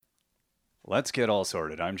Let's get all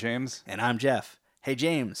sorted. I'm James. And I'm Jeff. Hey,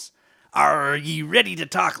 James, are ye ready to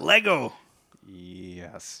talk Lego?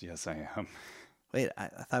 Yes, I am. Wait, I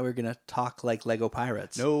thought we were going to talk like Lego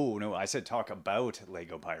Pirates. No, I said talk about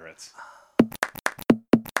Lego Pirates.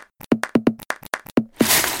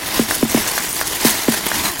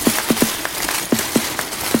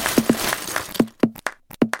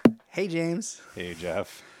 Hey, James. Hey,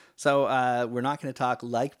 Jeff. So we're not going to talk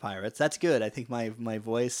like pirates. That's good. I think my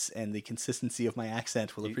voice and the consistency of my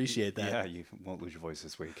accent will appreciate that. Yeah, you won't lose your voice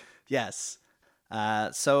this week. Yes.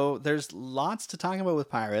 So there's lots to talk about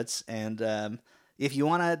with pirates, and if you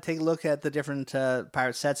want to take a look at the different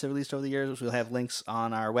pirate sets that released over the years, we'll have links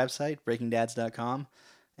on our website, breakingdads.com,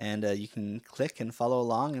 and you can click and follow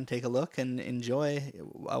along and take a look and enjoy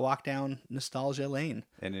a walk down nostalgia lane.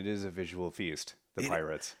 And it is a visual feast. The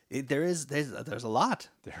pirates. There's a lot.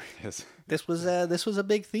 There is. This was a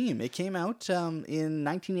big theme. It came out in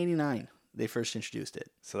 1989. They first introduced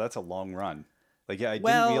it. So that's a long run. Like, yeah, I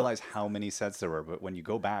didn't realize how many sets there were, but when you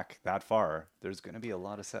go back that far, there's going to be a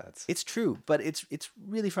lot of sets. It's true, but it's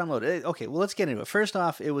really front loaded. Okay, well, let's get into it. First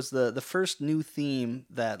off, it was the first new theme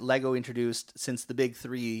that Lego introduced since the big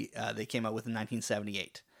three they came out with in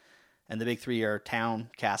 1978. And the big three are town,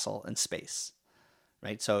 castle, and space.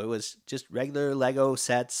 Right, so it was just regular Lego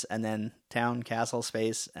sets, and then town, castle,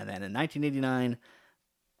 space, and then in 1989,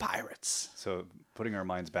 pirates. So putting our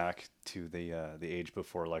minds back to the age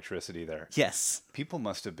before electricity there. Yes. People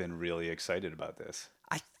must have been really excited about this.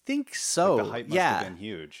 I think so. Like the hype must have been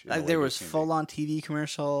huge. There was full-on TV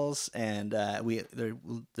commercials, and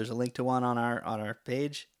there's a link to one on our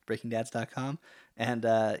page, breakingdads.com, and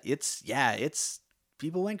it's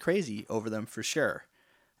people went crazy over them for sure.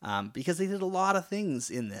 Because they did a lot of things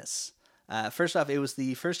in this. First off, it was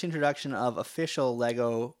the first introduction of official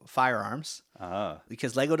Lego firearms.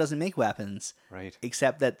 Because Lego doesn't make weapons. Right.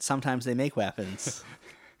 Except that sometimes they make weapons.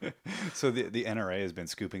 So the NRA has been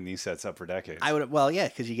scooping these sets up for decades.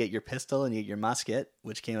 Because you get your pistol and you get your musket,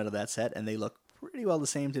 which came out of that set, and they look pretty well the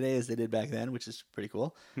same today as they did back then, which is pretty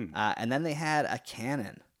cool. And then they had a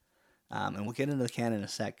cannon. And we'll get into the cannon in a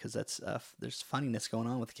sec, because there's funniness going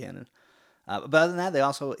on with the cannon. But other than that, they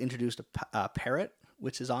also introduced a parrot,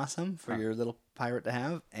 which is awesome for your little pirate to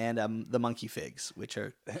have, and the monkey figs, which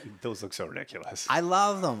are those look so ridiculous. I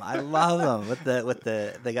love them.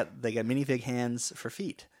 They got minifig hands for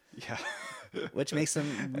feet. Yeah. Which makes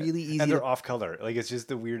them really easy. And they're off color. Like, it's just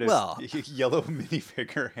the weirdest yellow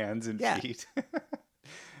minifigure hands and feet.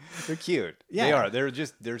 They're cute. Yeah. They are.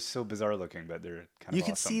 They're so bizarre looking, but they're kind of You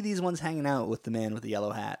could see these ones hanging out with the man with the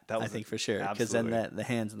yellow hat, I think, for sure. Because then the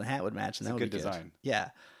hands and the hat would match, and that would be good. Design. Yeah.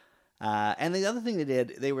 And the other thing they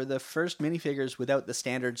did, they were the first minifigures without the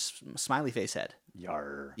standard smiley face head.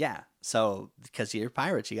 Yar. Yeah. So, because you're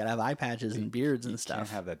pirates, you got to have eye patches and beards and stuff. You can't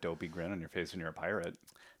have that dopey grin on your face when you're a pirate.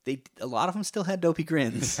 A lot of them still had dopey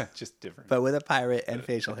grins. Just different. But with a pirate and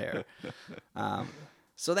facial hair.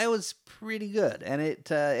 So that was pretty good, and it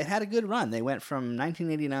had a good run. They went from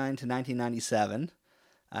 1989 to 1997.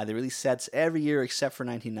 They released sets every year except for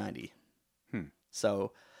 1990.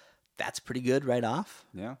 So that's pretty good right off.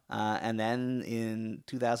 Yeah. And then in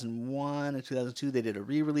 2001 and 2002, they did a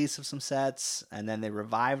re-release of some sets, and then they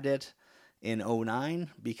revived it in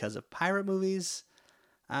 2009 because of pirate movies.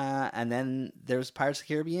 And then there's Pirates of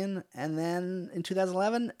the Caribbean, and then in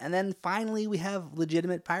 2011, and then finally we have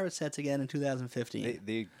legitimate pirate sets again in 2015.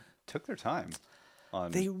 They took their time.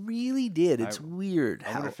 They really did. It's weird.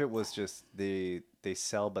 I wonder if it was just they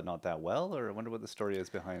sell but not that well, or I wonder what the story is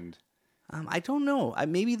behind. I don't know.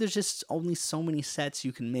 Maybe there's just only so many sets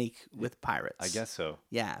you can make with pirates. I guess so.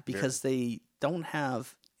 Yeah, because they don't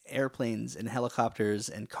have airplanes and helicopters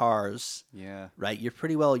and cars. Yeah. Right? You're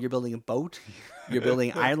building a boat. You're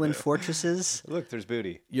building island fortresses. Look, there's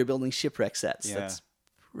booty. You're building shipwreck sets. Yeah. That's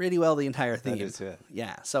pretty well the entire thing. That is it.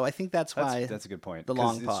 Yeah. So I think that's why. That's a good point. The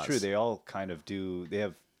long pause. It's true. They all kind of do. They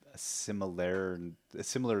have a similar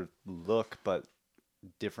look, but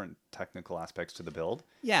different technical aspects to the build.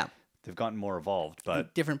 Yeah. They've gotten more evolved,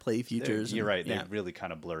 but different play features. You're right. They really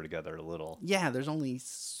kind of blur together a little. Yeah. There's only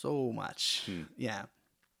so much. Yeah.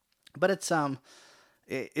 But it's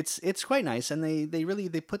quite nice, and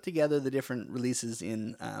they put together the different releases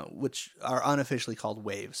in which are unofficially called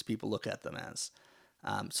waves. People look at them as.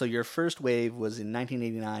 So your first wave was in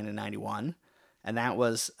 1989 and 91, and that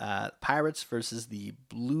was pirates versus the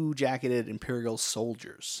blue-jacketed Imperial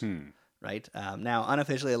soldiers. Right? Now,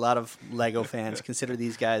 unofficially, a lot of Lego fans consider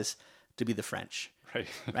these guys to be the French. Right.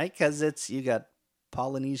 Right? Because you got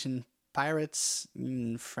Polynesian pirates,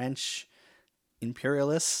 French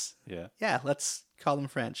imperialists. Yeah, let's call them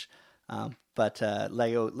French. But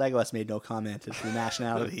Lego has made no comment as to the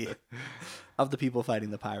nationality. of the people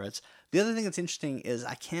fighting the pirates. The other thing that's interesting is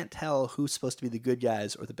I can't tell who's supposed to be the good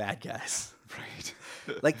guys or the bad guys. Right.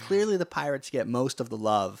 Like, clearly the pirates get most of the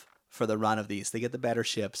love for the run of these. They get the better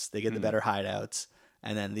ships, they get the better hideouts,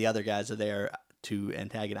 and then the other guys are there to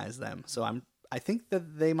antagonize them. So I think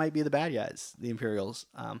that they might be the bad guys, the Imperial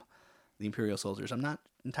soldiers. I'm not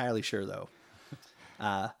entirely sure though.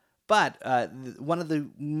 But one of the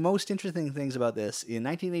most interesting things about this, in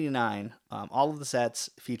 1989, all of the sets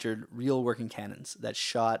featured real working cannons that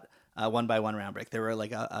shot 1x1 round break. They were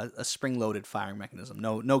like a spring-loaded firing mechanism.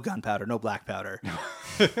 No gunpowder, no black powder.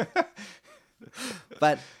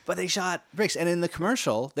 But they shot bricks, and in the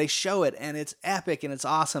commercial they show it, and it's epic and it's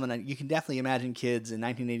awesome, and you can definitely imagine kids in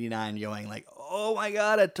 1989 going like, "Oh my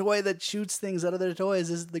god, a toy that shoots things out of their toys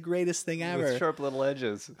is the greatest thing ever." With sharp little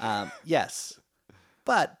edges. Yes.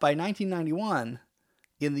 But by 1991,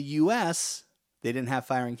 in the U.S., they didn't have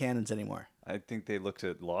firing cannons anymore. I think they looked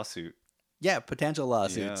at lawsuit. Yeah, potential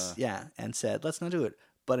lawsuits. Yeah, and said, let's not do it.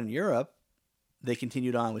 But in Europe, they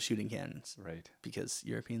continued on with shooting cannons. Right. Because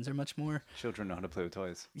Europeans are much more... Children know how to play with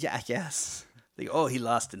toys. Yeah, I guess. They go, oh, he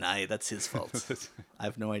lost an eye. That's his fault. I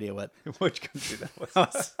have no idea what... Which country that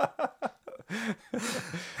was.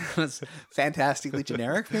 It was fantastically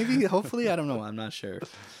generic, maybe? Hopefully? I don't know. I'm not sure.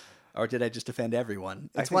 Or did I just offend everyone?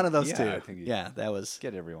 It's one of those two. That was...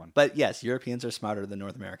 Get everyone. But yes, Europeans are smarter than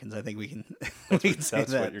North Americans. I think we can, say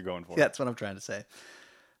that's what you're going for. Yeah, that's what I'm trying to say.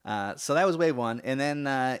 So that was wave 1. And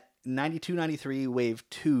then 92, 93, wave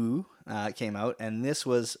 2 came out. And this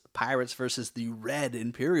was Pirates versus the Red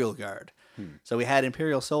Imperial Guard. So we had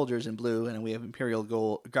Imperial soldiers in blue, and we have Imperial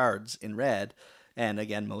guards in red. And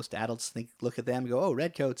again, most adults look at them and go, oh,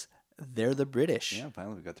 redcoats, they're the British. Yeah,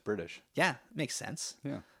 finally we got the British. Yeah, makes sense.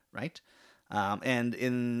 Yeah. Right? And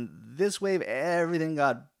in this wave, everything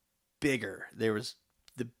got bigger.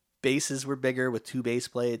 The bases were bigger with 2 base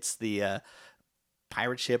plates. The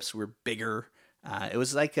pirate ships were bigger. It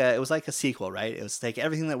was like a sequel, right? It was take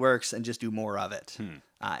everything that works and just do more of it.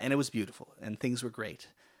 And it was beautiful, and things were great.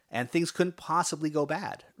 And things couldn't possibly go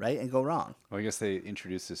bad, right? And go wrong. Well, I guess they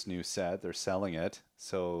introduced this new set. They're selling it,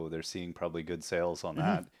 so they're seeing probably good sales on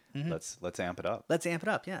that. Let's amp it up. Let's amp it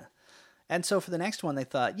up, yeah. And so for the next one, they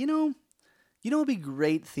thought, you know, it'd be a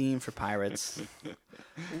great theme for pirates.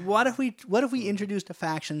 What if we introduced a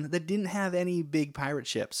faction that didn't have any big pirate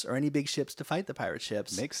ships or any big ships to fight the pirate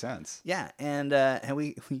ships? Makes sense. Yeah, and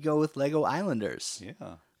we go with Lego Islanders.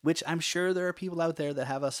 Yeah. Which I'm sure there are people out there that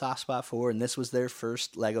have a soft spot for, and this was their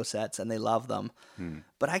first Lego sets, and they love them.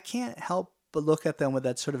 But I can't help but look at them with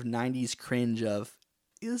that sort of 90s cringe of,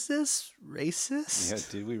 is this racist? Yeah,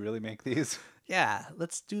 did we really make these? Yeah,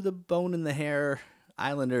 let's do the bone in the hair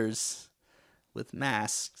Islanders with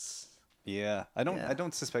masks. Yeah, I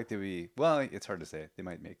don't suspect that well, it's hard to say. They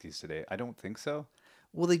might make these today. I don't think so.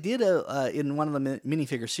 Well, they did in one of the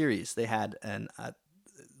minifigure series, they had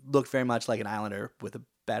looked very much like an Islander with a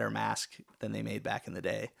better mask than they made back in the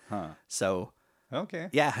day. Huh. So, okay.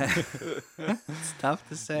 Yeah. It's tough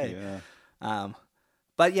to say. Yeah.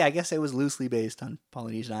 But yeah, I guess it was loosely based on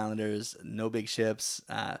Polynesian Islanders, no big ships.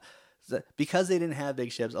 Because they didn't have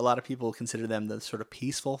big ships, a lot of people consider them the sort of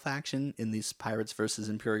peaceful faction in these Pirates versus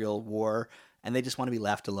Imperial war, and they just want to be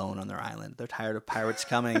left alone on their island. They're tired of pirates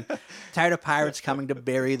coming, to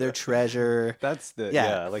bury their treasure. That's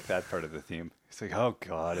I like that part of the theme. It's like, oh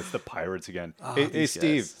god, it's the pirates again. Oh, hey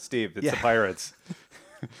Steve, it's the pirates.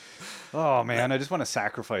 Oh man, I just want to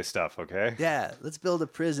sacrifice stuff, okay? Yeah, let's build a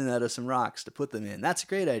prison out of some rocks to put them in. That's a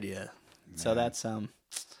great idea. Man. So that's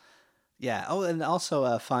yeah. Oh, and also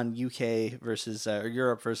a fun UK versus or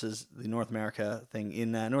Europe versus the North America thing.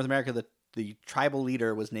 In North America, the tribal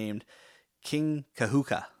leader was named King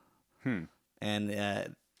Kahuka.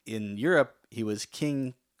 And in Europe, he was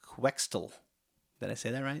King Quextil. Did I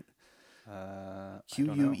say that right?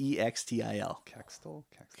 Quextil. Kextil?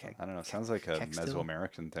 I don't know. Sounds like a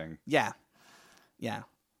Mesoamerican thing. Yeah. Yeah.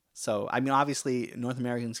 So, I mean, obviously, North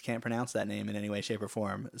Americans can't pronounce that name in any way, shape, or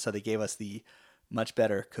form. So they gave us the much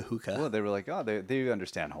better Kahuka. Well, they were like, oh, they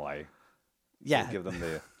understand Hawaii. Yeah. So give them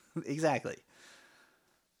the... Exactly.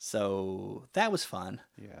 So that was fun.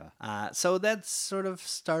 Yeah. So that sort of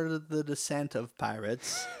started the descent of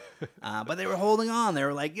pirates. But they were holding on. They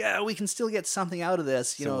were like, yeah, we can still get something out of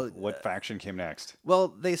this. You know, what faction came next? Well,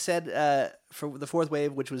 they said for the fourth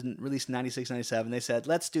wave, which was released in 96, 97, they said,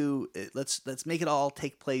 let's make it all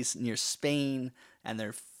take place near Spain, and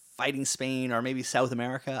they're fighting Spain or maybe South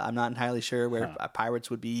America. I'm not entirely sure where pirates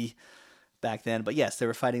would be back then. But yes, they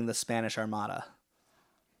were fighting the Spanish Armada.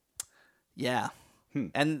 Yeah.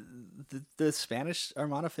 And the Spanish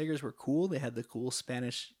Armada figures were cool. They had the cool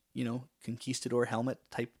Spanish, conquistador helmet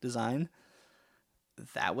type design.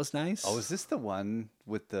 that was nice. Oh, is this the one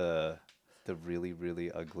with the really,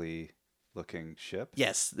 really ugly looking ship?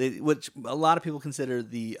 Yes, which a lot of people consider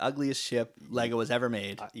the ugliest ship Lego has ever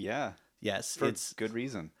made. Yeah. Yes, for good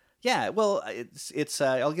reason. Yeah, well, it's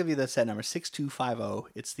I'll give you the set number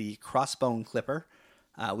 6250. It's the Crossbone Clipper.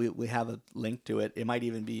 We have a link to it. It might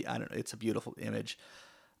even be, I don't know. It's a beautiful image.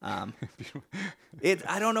 I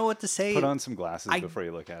don't know what to say. Put on some glasses before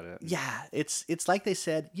you look at it. Yeah, it's like they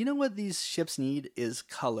said, you know what these ships need is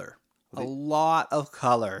color. A lot of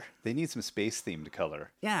color. They need some space themed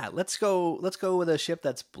color. Yeah, let's go with a ship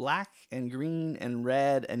that's black and green and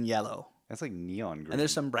red and yellow. That's like neon green. And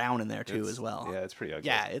there's some brown in there too as well. Yeah, it's pretty ugly.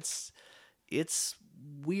 Yeah, it's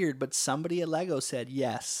weird, but somebody at Lego said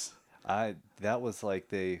yes. That was like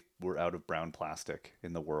they were out of brown plastic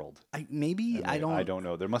in the world. I don't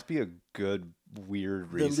know. There must be a good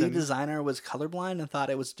weird reason. The lead designer was colorblind and thought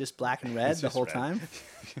it was just black and red the whole time.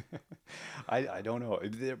 I don't know.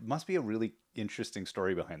 There must be a really interesting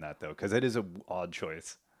story behind that though, because it is an odd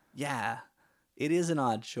choice. Yeah, it is an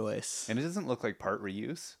odd choice. And it doesn't look like part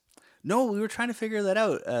reuse. No, we were trying to figure that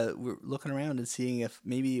out. We were looking around and seeing if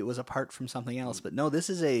maybe it was a part from something else. But no, this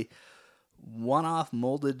is a one-off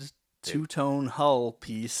molded two-tone hull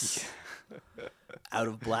piece out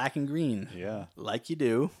of black and green. Yeah. Like you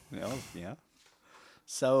do. Yeah.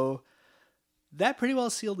 So that pretty well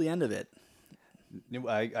sealed the end of it.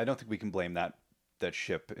 I don't think we can blame that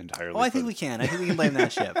ship entirely. Oh, I think we can. I think we can blame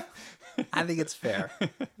that ship. I think it's fair.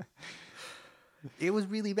 It was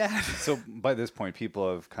really bad. So by this point,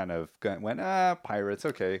 people have kind of went, pirates,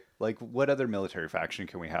 okay. Like, what other military faction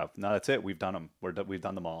can we have? No, that's it. We've done them. We've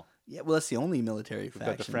done them all. Yeah, well, that's the only military faction.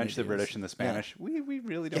 We've got the French, the British, and the Spanish. Yeah. We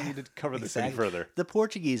really don't need to cover this any further. The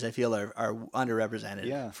Portuguese, I feel, are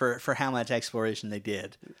underrepresented for how much exploration they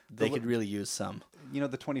did. They could really use some. The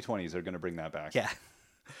 2020s are going to bring that back. Yeah.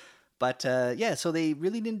 But, so they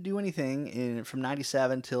really didn't do anything from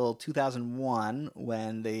 97 till 2001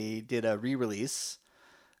 when they did a re-release.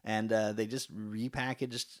 And they just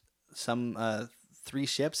repackaged some 3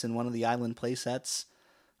 ships in one of the island playsets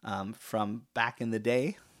from back in the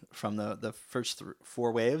day, from the first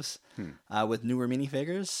 4 waves, with newer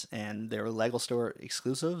minifigures. And they were Lego Store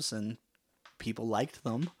exclusives, and people liked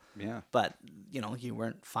them. Yeah. But, you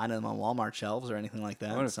weren't finding them on Walmart shelves or anything like that.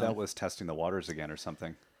 I wonder if that was testing the waters again or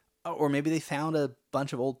something. Or maybe they found a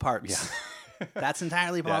bunch of old parts. Yeah. That's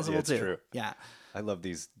entirely possible too. True. Yeah. I love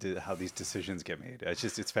how these decisions get made.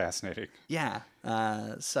 It's fascinating. Yeah.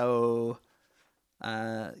 Because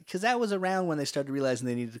that was around when they started realizing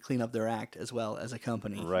they needed to clean up their act as well as a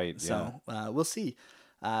company. Right. So we'll see.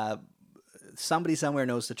 Somebody somewhere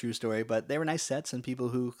knows the true story, but they were nice sets, and people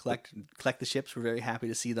who collect the ships were very happy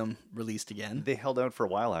to see them released again. They held out for a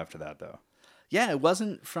while after that, though. Yeah, it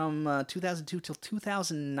wasn't from 2002 till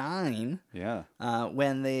 2009. Yeah.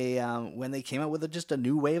 When they came out with just a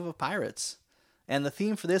new wave of pirates, and the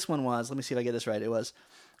theme for this one was, let me see if I get this right. It was,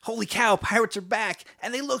 holy cow, pirates are back,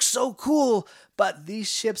 and they look so cool, but these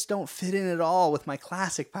ships don't fit in at all with my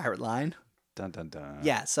classic pirate line. Dun dun dun.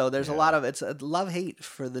 Yeah, so there's a lot of it's a love-hate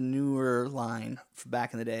for the newer line from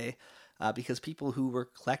back in the day, because people who were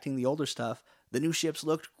collecting the older stuff, the new ships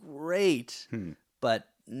looked great, but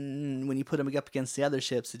when you put them up against the other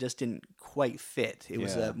ships, it just didn't quite fit. It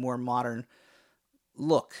was a more modern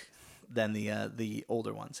look than the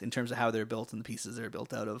older ones in terms of how they're built and the pieces they're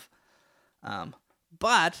built out of.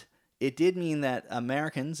 But it did mean that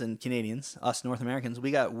Americans and Canadians, us North Americans,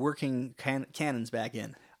 we got working cannons back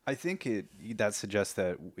in. I think that suggests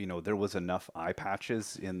that there was enough eye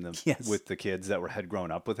patches with the kids that had grown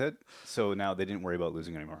up with it, so now they didn't worry about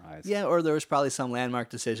losing any more eyes. Yeah, or there was probably some landmark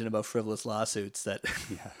decision about frivolous lawsuits that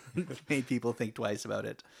made people think twice about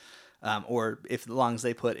it, or as long as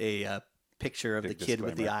they put a picture of the kid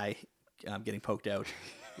with the eye getting poked out,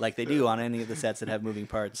 like they do on any of the sets that have moving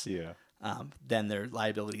parts. Yeah, then their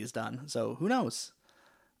liability is done. So who knows?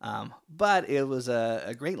 But it was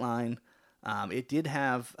a great line. It did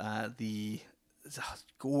have the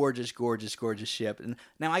gorgeous, gorgeous, gorgeous ship. And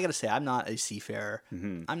now I got to say, I'm not a seafarer.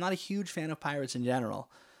 Mm-hmm. I'm not a huge fan of pirates in general.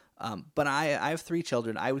 But I have 3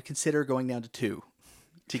 children. I would consider going down to 2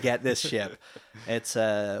 to get this ship. It's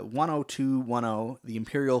a 10210, the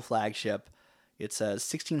Imperial flagship. It's a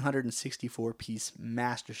 1664-piece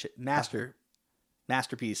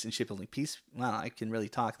masterpiece in shipbuilding. Well, I can really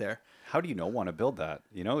talk there. How do you want to build that?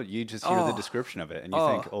 You just hear the description of it and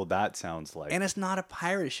you think, that sounds like. And it's not a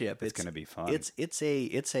pirate ship. It's going to be fun. It's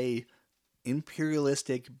a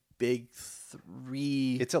imperialistic big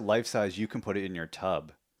 3. It's a life size. You can put it in your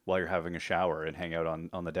tub while you're having a shower and hang out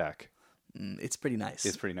on the deck. It's pretty nice.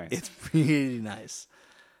 It's pretty nice. It's pretty nice.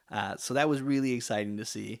 So that was really exciting to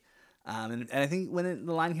see. And I think when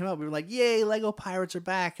the line came out, we were like, yay, Lego Pirates are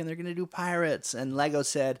back and they're going to do pirates. And Lego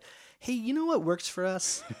said, hey, you know what works for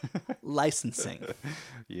us? Licensing.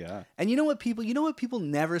 Yeah. And you know what people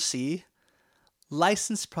never see?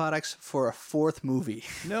 Licensed products for a fourth movie.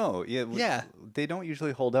 No, yeah. They don't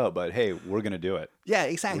usually hold out, but hey, we're going to do it. Yeah,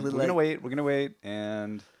 exactly. We're going to wait.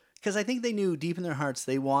 And because I think they knew deep in their hearts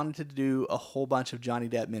they wanted to do a whole bunch of Johnny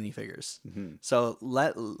Depp minifigures. Mm-hmm. So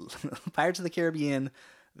Pirates of the Caribbean,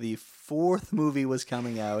 the fourth movie was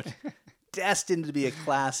coming out, destined to be a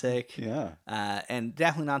classic. Yeah. And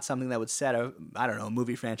definitely not something that would set a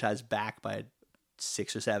movie franchise back by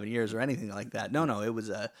 6 or 7 years or anything like that. No, it was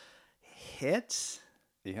a hit.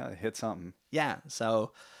 Yeah, it hit something. Yeah,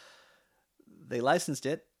 so they licensed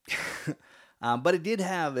it. But it did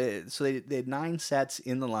have so they had 9 sets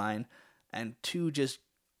in the line and 2 just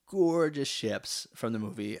gorgeous ships from the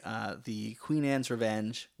movie. The Queen Anne's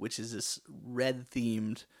Revenge, which is this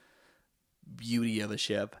red-themed beauty of a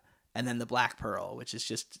ship, and then the Black Pearl, which is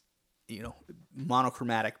just,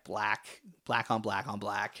 monochromatic black on black on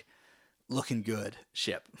black, looking good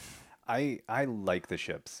ship. I like the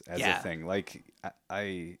ships as a thing. Like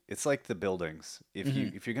it's like the buildings.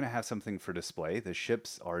 If you're gonna have something for display, the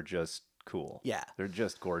ships are just cool. Yeah, they're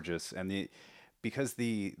just gorgeous, and because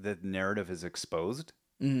the narrative is exposed,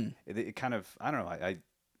 it kind of, I don't know.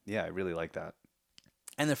 I really like that.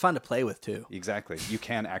 And they're fun to play with too. Exactly, you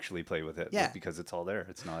can actually play with it. Yeah, because it's all there.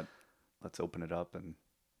 It's not. Let's open it up and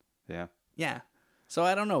yeah. So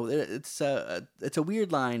I don't know. It's a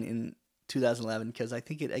weird line in 2011 because I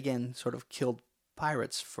think it again sort of killed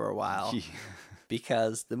pirates for a while.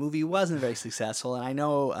 Because the movie wasn't very successful, and I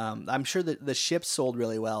know I'm sure that the ships sold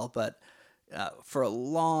really well, but for a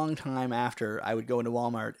long time after, I would go into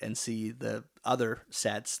Walmart and see the other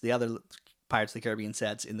sets, the other Pirates of the Caribbean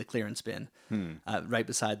sets in the clearance bin, right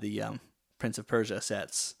beside the Prince of Persia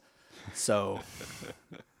sets. So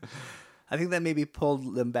I think that maybe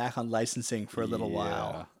pulled them back on licensing for a little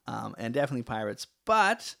while, and definitely pirates.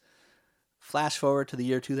 But flash forward to the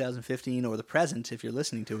year 2015, or the present if you're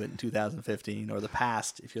listening to it in 2015, or the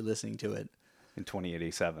past if you're listening to it in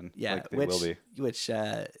 2087. Yeah, like they will be. Which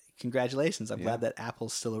congratulations! I'm glad that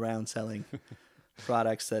Apple's still around selling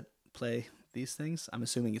products that play these things. I'm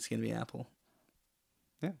assuming it's going to be Apple.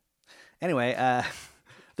 Yeah. Anyway,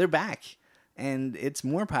 they're back, and it's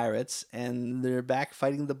more pirates, and they're back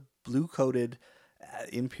fighting the blue-coated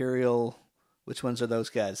Imperial. Which ones are those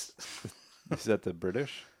guys? Is that the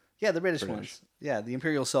British? Yeah, the British ones. Yeah, the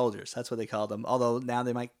Imperial soldiers. That's what they call them. Although now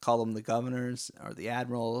they might call them the governors or the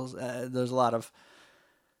admirals. There's a lot of...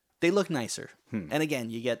 They look nicer. And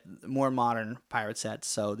again, you get more modern pirate sets.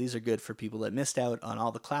 So these are good for people that missed out on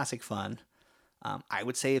all the classic fun. I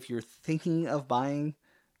would say if you're thinking of buying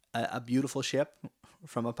a beautiful ship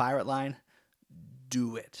from a pirate line,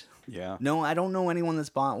 do it. Yeah. No, I don't know anyone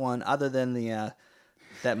that's bought one other than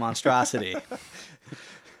that monstrosity.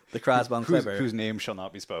 The Crossbone Clipper. Whose name shall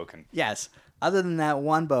not be spoken. Yes. Other than that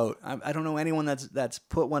one boat, I don't know anyone that's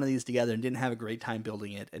put one of these together and didn't have a great time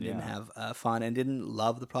building it and didn't have fun and didn't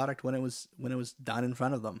love the product when it was done in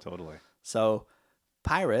front of them. Totally. So,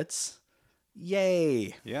 pirates,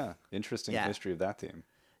 yay. Yeah. Interesting history of that team.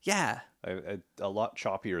 Yeah. A lot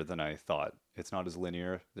choppier than I thought. It's not as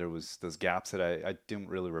linear. There was those gaps that I didn't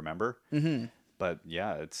really remember. Mm-hmm. But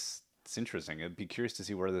yeah, it's interesting. I'd be curious to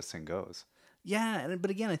see where this thing goes. Yeah,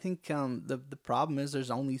 but again, I think the problem is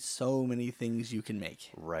there's only so many things you can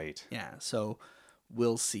make. Right. Yeah, so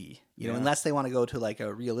we'll see. You know, unless they want to go to like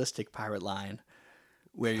a realistic pirate line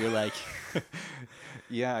where you're like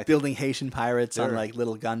building Haitian pirates on like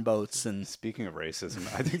little gunboats. And speaking of racism,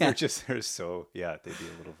 I think they're so they'd be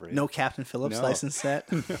a little racist. No Captain Phillips license set.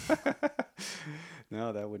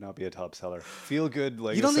 No, that would not be a top seller. Feel good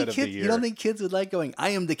like you don't set think of kids, the year. You don't think kids would like going,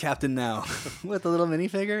 I am the captain now, with a little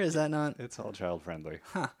minifigure? Is that not? It's all child friendly.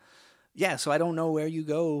 Huh. Yeah, so I don't know where you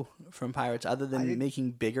go from pirates other than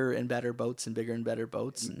making bigger and better boats and bigger and better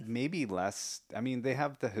boats. And... Maybe less. I mean, they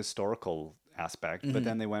have the historical aspect, but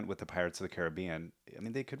then they went with the Pirates of the Caribbean. I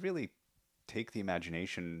mean, they could really take the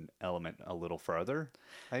imagination element a little further,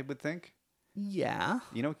 I would think. Yeah.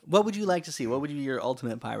 You know, what would you like to see? What would be your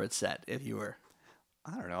ultimate pirate set if you were...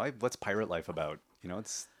 I don't know. What's pirate life about? You know,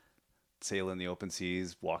 it's sailing the open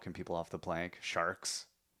seas, walking people off the plank, sharks,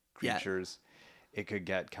 creatures. Yeah. It could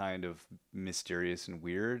get kind of mysterious and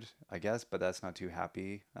weird, I guess, but that's not too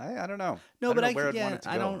happy. I don't know. No, but I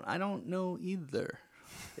don't know either.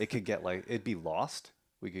 It could get like it'd be Lost.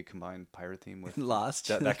 We could combine pirate theme with Lost.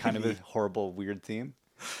 That kind of a horrible weird theme.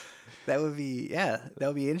 That would be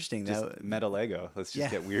interesting. Just meta Lego. Let's just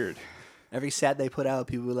get weird. Every set they put out,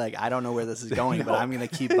 people were like, I don't know where this is going, but I'm going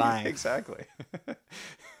to keep buying. Exactly.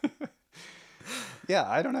 Yeah,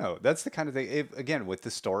 I don't know. That's the kind of thing. Again, with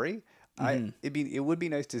the story, it would be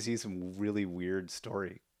nice to see some really weird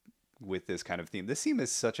story with this kind of theme. This theme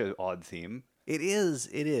is such an odd theme. It is.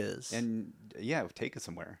 It is. And yeah, take it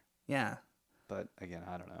somewhere. Yeah. But again,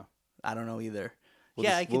 I don't know. I don't know either.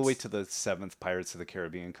 We'll wait till the 7th Pirates of the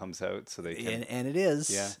Caribbean comes out so they can. And it is.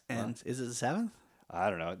 Yeah. And is it the 7th? I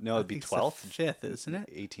don't know. No, it'd be 12th. 5th, isn't it?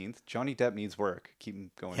 18th. Johnny Depp needs work. Keep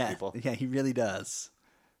him going, people. Yeah, he really does.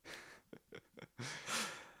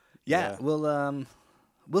 Yeah, we'll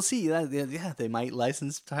see. Yeah, they might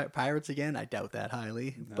license pirates again. I doubt that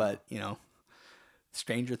highly. No. But,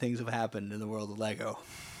 stranger things have happened in the world of Lego.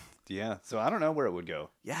 Yeah, so I don't know where it would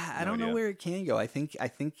go. Yeah, I don't know where it can go. I think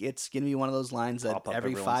it's going to be one of those lines that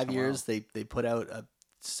every 5 years they put out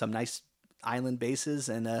some nice island bases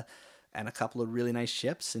and a couple of really nice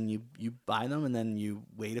ships, and you buy them, and then you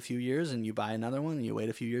wait a few years and you buy another one, and you wait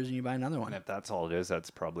a few years and you buy another one. And if that's all it is, that's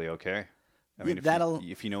probably okay. I mean,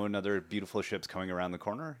 if you know another beautiful ship's coming around the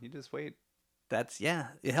corner, you just wait.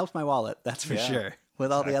 It helps my wallet, that's for sure,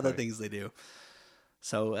 with all the other things they do.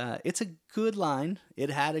 So it's a good line. It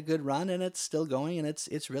had a good run, and it's still going, and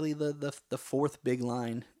it's really the fourth big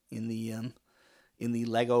line in the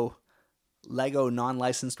Lego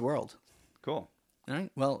non-licensed world. Cool. All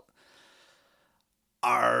right. Well,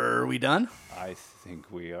 are we done? I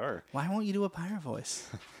think we are. Why won't you do a pirate voice?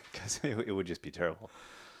 Because it would just be terrible.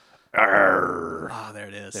 Arr. Oh, there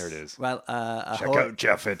it is. There it is. Well, check out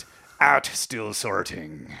Jeffet out still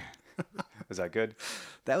sorting. Was that good?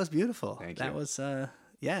 That was beautiful. Thank you. That was,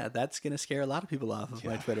 that's going to scare a lot of people off of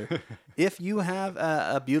my Twitter. If you have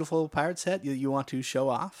a beautiful pirate set you want to show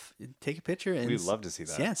off, take a picture. And we'd love to see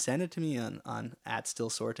that. Yeah, send it to me on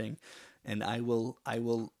 @stillsorting, and I will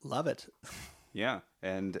love it. Yeah,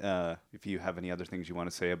 and if you have any other things you want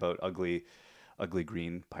to say about ugly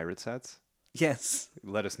green pirate sets, yes,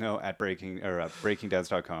 let us know at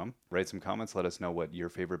breakingdads.com. Write some comments. Let us know what your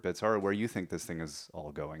favorite bits are, or where you think this thing is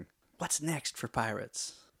all going. What's next for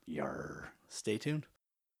pirates? Yarr. Stay tuned.